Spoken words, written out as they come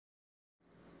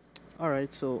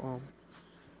Alright, so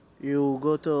you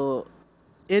go to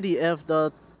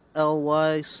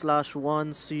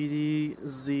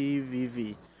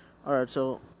adf.ly/1cdzvv. Alright,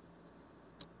 so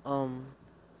um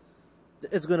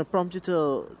it's gonna prompt you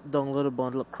to download a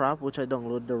bundle of crap, which I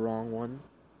downloaded the wrong one.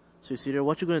 So you see there,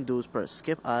 what you're gonna do is press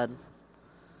skip ad,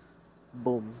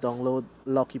 boom, download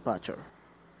Lucky Patcher.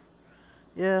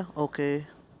 Yeah, okay.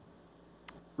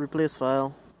 Replace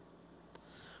file.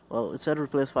 Well, it said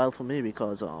replace file for me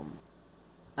because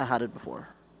I had it before.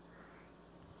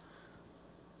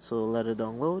 So let it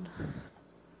download.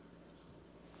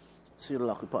 See the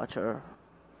Lucky Patcher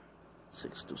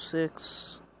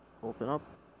 626. Open up.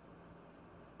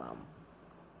 Bam.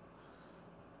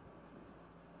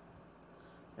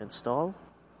 Install.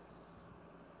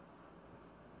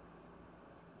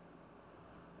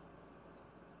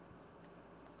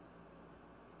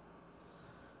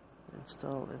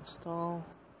 Install.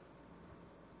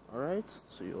 Alright,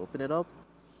 so you open it up.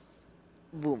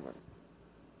 Boom.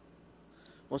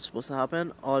 What's supposed to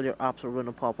happen? All your apps are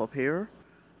gonna pop up here.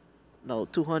 Now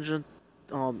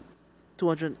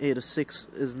 286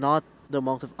 is not the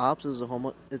amount of apps,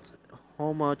 it's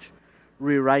how much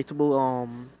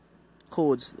rewritable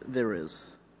codes there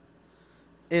is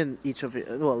in each of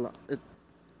it. Well,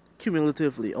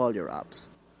 cumulatively all your apps.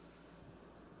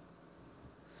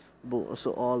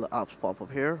 So all the apps pop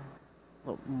up here,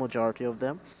 the majority of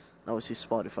them. Now we see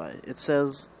Spotify. It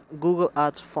says Google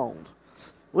Ads found,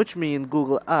 which means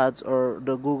Google Ads or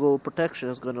the Google protection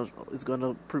is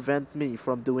gonna prevent me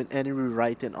from doing any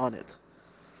rewriting on it.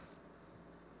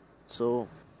 So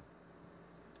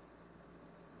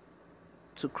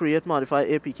to create modify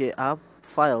APK app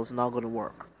file is not gonna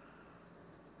work.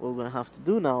 What we're gonna have to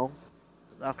do now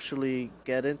is actually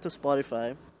get into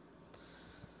Spotify.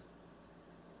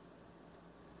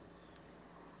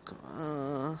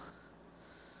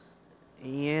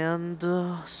 And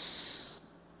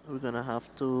we're gonna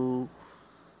have to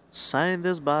sign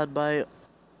this bad by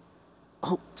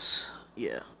out.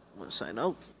 Yeah, I'm gonna sign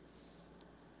out.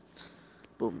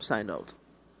 Boom, signed out.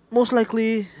 Most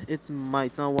likely it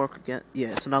might not work again. Yeah,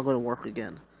 it's not gonna work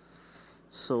again.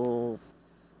 So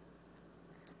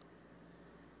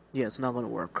yeah, it's not gonna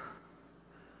work.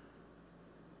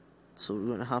 So what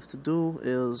we're gonna have to do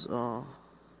is we're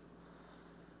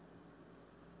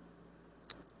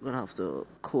gonna have to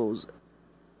close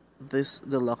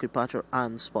the Lucky Patcher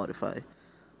and Spotify,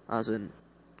 as in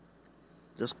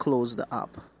just close the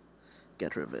app,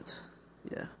 get rid of it.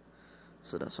 Yeah,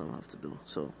 so that's what I have to do.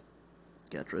 So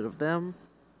get rid of them.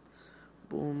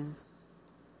 Boom.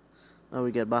 Now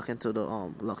we get back into the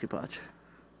Lucky Patch.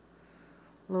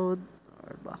 Load.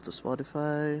 Alright, back to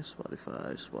Spotify.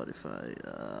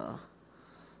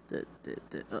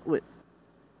 Wait.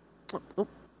 Oh,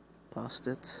 past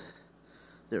it.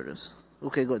 There it is.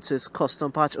 Okay, good. It says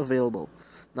custom patch available.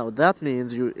 Now that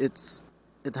means it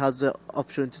has the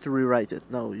opportunity to rewrite it.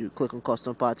 Now you click on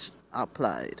custom patch,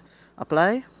 applied.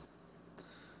 Apply.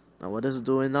 Now what it's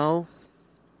doing now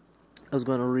is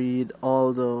going to read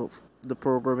all the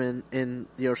programming in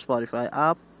your Spotify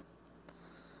app.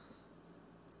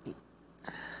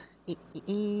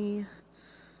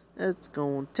 It's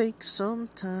gonna take some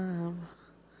time.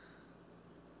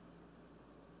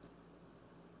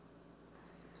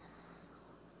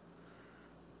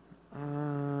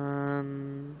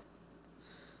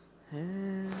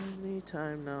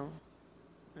 Anytime now.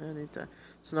 Anytime.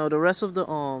 So now the rest of the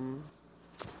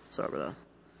sorry about that.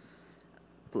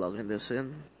 Plugging this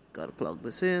in. Gotta plug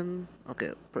this in.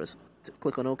 Okay,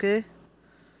 click on OK.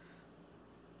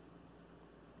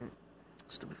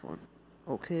 Stupid phone.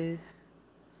 Okay.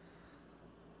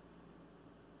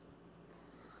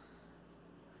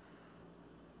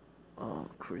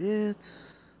 Create.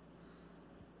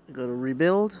 Go to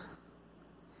rebuild.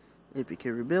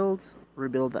 APK rebuild.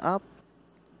 Rebuild the app.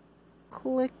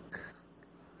 Click.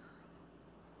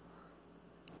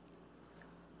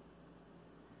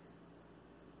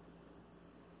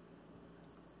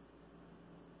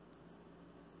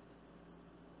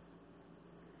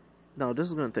 Now this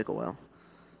is gonna take a while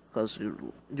because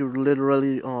you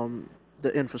literally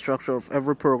the infrastructure of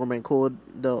every programming code,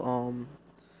 the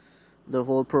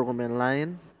whole programming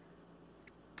line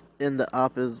in the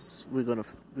app is we're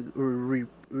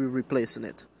replacing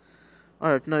it.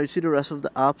 Alright, now you see the rest of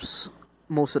the apps.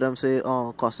 Most of them say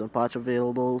custom patch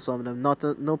available. Some of them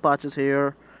no patches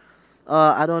here.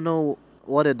 I don't know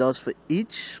what it does for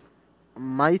each.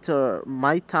 Might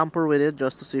tamper with it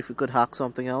just to see if we could hack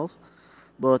something else.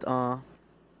 But I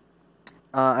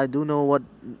do know what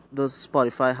the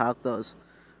Spotify hack does,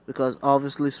 because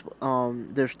obviously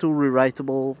there's two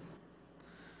rewritable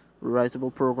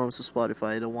writable programs to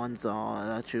Spotify, the ones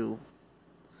that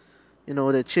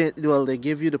they change. Well, they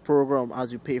give you the program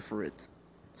as you pay for it.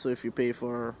 So if you pay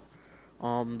for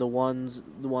the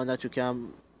one that you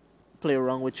can play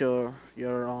around with your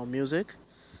music,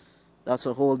 that's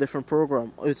a whole different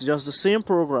program. It's just the same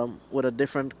program with a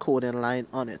different coding line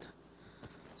on it.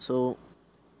 So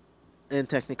in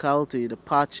technicality, the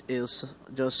patch is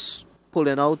just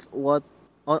pulling out or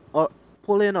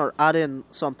pulling or adding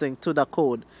something to the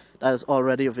code that is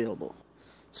already available.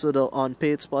 So the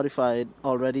unpaid Spotify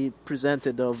already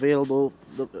presented the available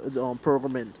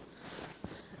programming,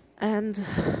 and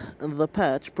the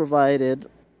patch provided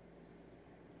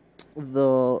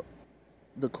the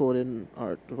coding.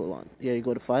 Or hold on, yeah, you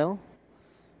go to file,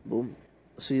 boom.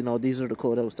 So these are the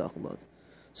code I was talking about.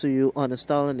 So you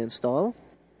uninstall and install,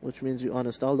 which means you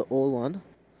uninstall the old one,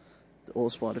 the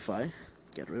old Spotify,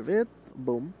 get rid of it,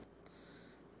 boom.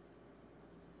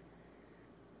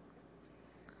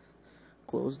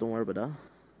 Close, don't worry about that.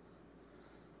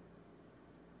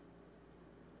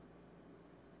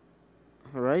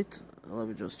 Alright, let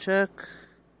me just check.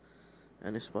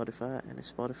 Any Spotify,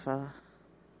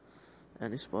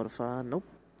 nope,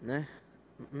 nah,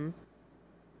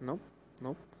 nope,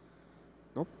 nope,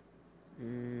 nope,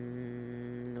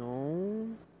 no,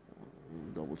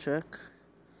 double check,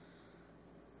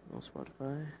 no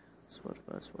Spotify.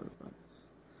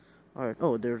 Alright,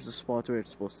 oh, there's the spot where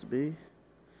it's supposed to be.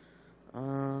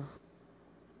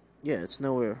 Yeah, it's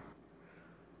nowhere.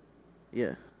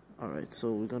 Yeah, alright,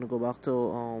 so we're gonna go back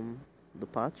to the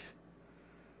patch.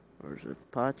 Where's it?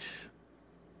 Patch.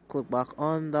 Click back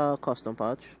on the custom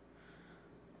patch.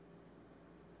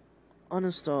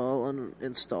 Uninstall and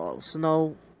install. So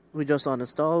now we just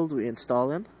uninstalled, we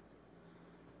installing.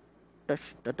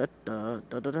 Dash da da da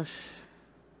da da dash.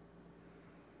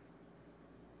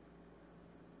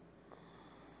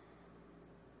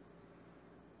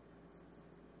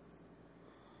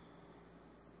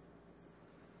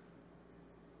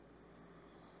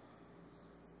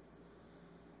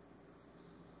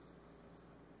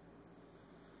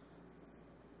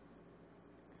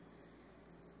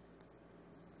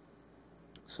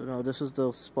 So now this is the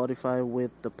Spotify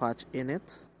with the patch in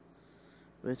it,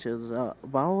 which is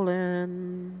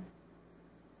bowling.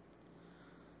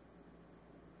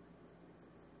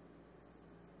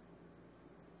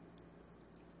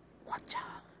 Watch out.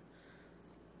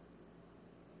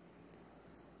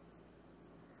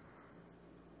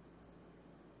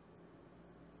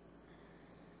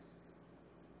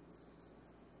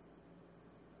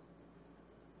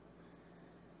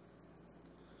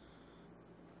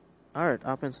 Alright,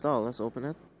 app install. Let's open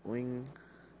it. Wing.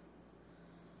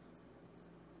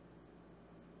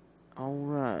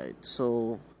 Alright,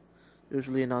 so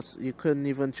usually not, you couldn't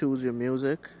even choose your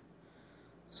music.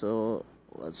 So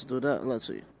let's do that. Let's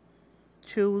see.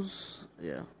 Choose.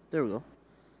 Yeah, there we go.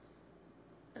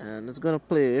 And it's gonna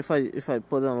play. If I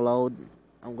put it on loud,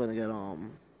 I'm gonna get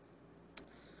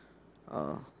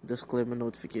disclaimer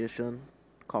notification,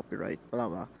 copyright, blah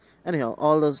blah. Anyhow,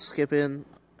 all the skipping,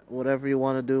 whatever you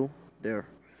wanna do, there.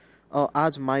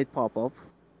 Ads might pop up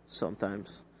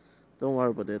sometimes. Don't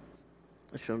worry about it.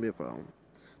 It shouldn't be a problem.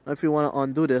 Now, if you wanna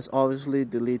undo this, obviously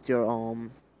delete your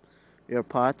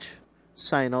patch,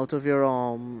 sign out of your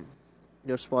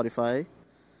Spotify,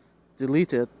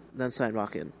 delete it, then sign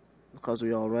back in because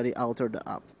we already altered the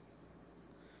app.